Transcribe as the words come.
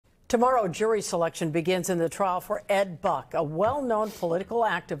Tomorrow, jury selection begins in the trial for Ed Buck, a well-known political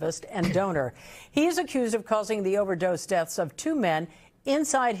activist and donor. He is accused of causing the overdose deaths of two men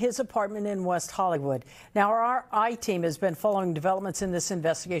inside his apartment in West Hollywood. Now, our I-team has been following developments in this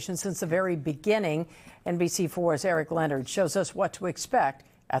investigation since the very beginning. NBC4's Eric Leonard shows us what to expect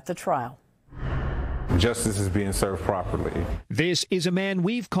at the trial. Justice is being served properly. This is a man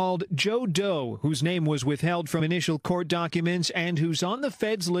we've called Joe Doe, whose name was withheld from initial court documents and who's on the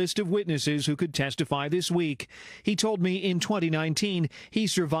Fed's list of witnesses who could testify this week. He told me in 2019 he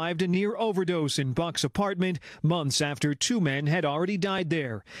survived a near overdose in Buck's apartment months after two men had already died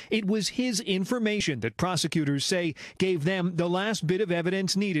there. It was his information that prosecutors say gave them the last bit of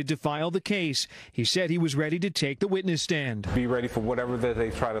evidence needed to file the case. He said he was ready to take the witness stand. Be ready for whatever that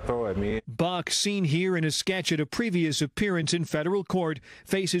they try to throw at me. Buck, seen here in a sketch at a previous appearance in federal court,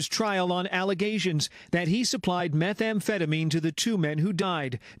 faces trial on allegations that he supplied methamphetamine to the two men who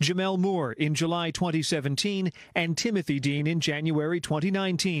died, Jamel Moore in July 2017 and Timothy Dean in January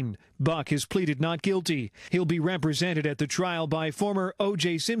 2019. Buck has pleaded not guilty. He'll be represented at the trial by former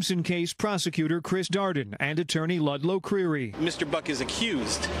O.J. Simpson case prosecutor Chris Darden and attorney Ludlow Creary. Mr. Buck is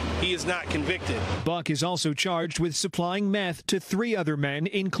accused. He is not convicted. Buck is also charged with supplying meth to three other men,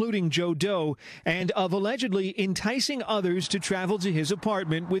 including Joe Doe, and of allegedly enticing others to travel to his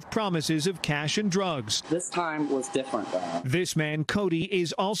apartment with promises of cash and drugs. This time was different, though. This man, Cody,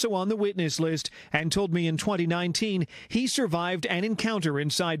 is also on the witness list and told me in 2019 he survived an encounter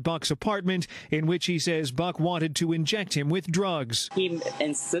inside Buck's apartment in which he says Buck wanted to inject him with drugs. He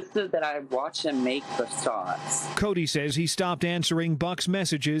insisted that I watch him make the shots. Cody says he stopped answering Buck's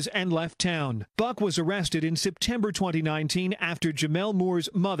messages and left town. Buck was arrested in September 2019 after Jamel Moore's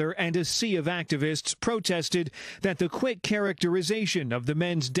mother and a sea of activists protested that the quick characterization of the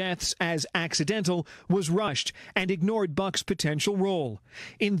men's deaths as accidental was rushed and ignored Buck's potential role.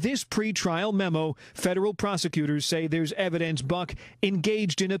 In this pre-trial memo, federal prosecutors say there's evidence Buck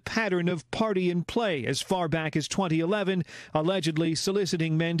engaged in a pattern of party and play as far back as 2011, allegedly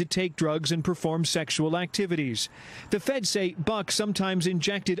soliciting men to take drugs and perform sexual activities. The feds say Buck sometimes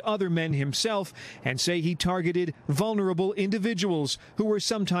injected other men himself and say he targeted vulnerable individuals who were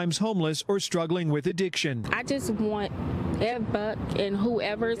sometimes homeless or struggling with addiction. I just want Ed Buck and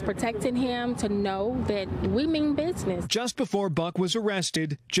whoever's protecting him to know that we mean business. Just before Buck was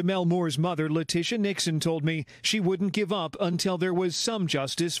arrested, Jamel Moore's mother, Letitia Nixon, told me she wouldn't give up until there was some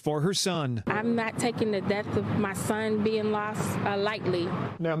justice for her son. I'm not taking the death of my son being lost lightly.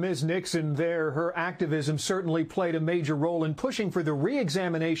 Now, Ms. Nixon, her activism certainly played a major role in pushing for the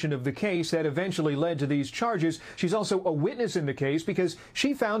re-examination of the case that eventually led to these charges. She's also a witness in the case because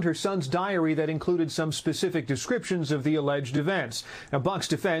she found her son's diary that included some specific descriptions of the alleged events. Now, Buck's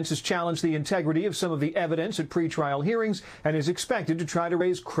defense has challenged the integrity of some of the evidence at pretrial hearings and is expected to try to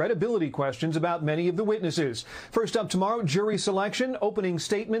raise credibility questions about many of the witnesses. First up tomorrow, jury selection. Opening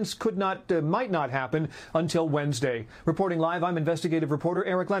statements might not happen until Wednesday. Reporting live, I'm investigative reporter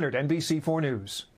Eric Leonard, NBC4 News.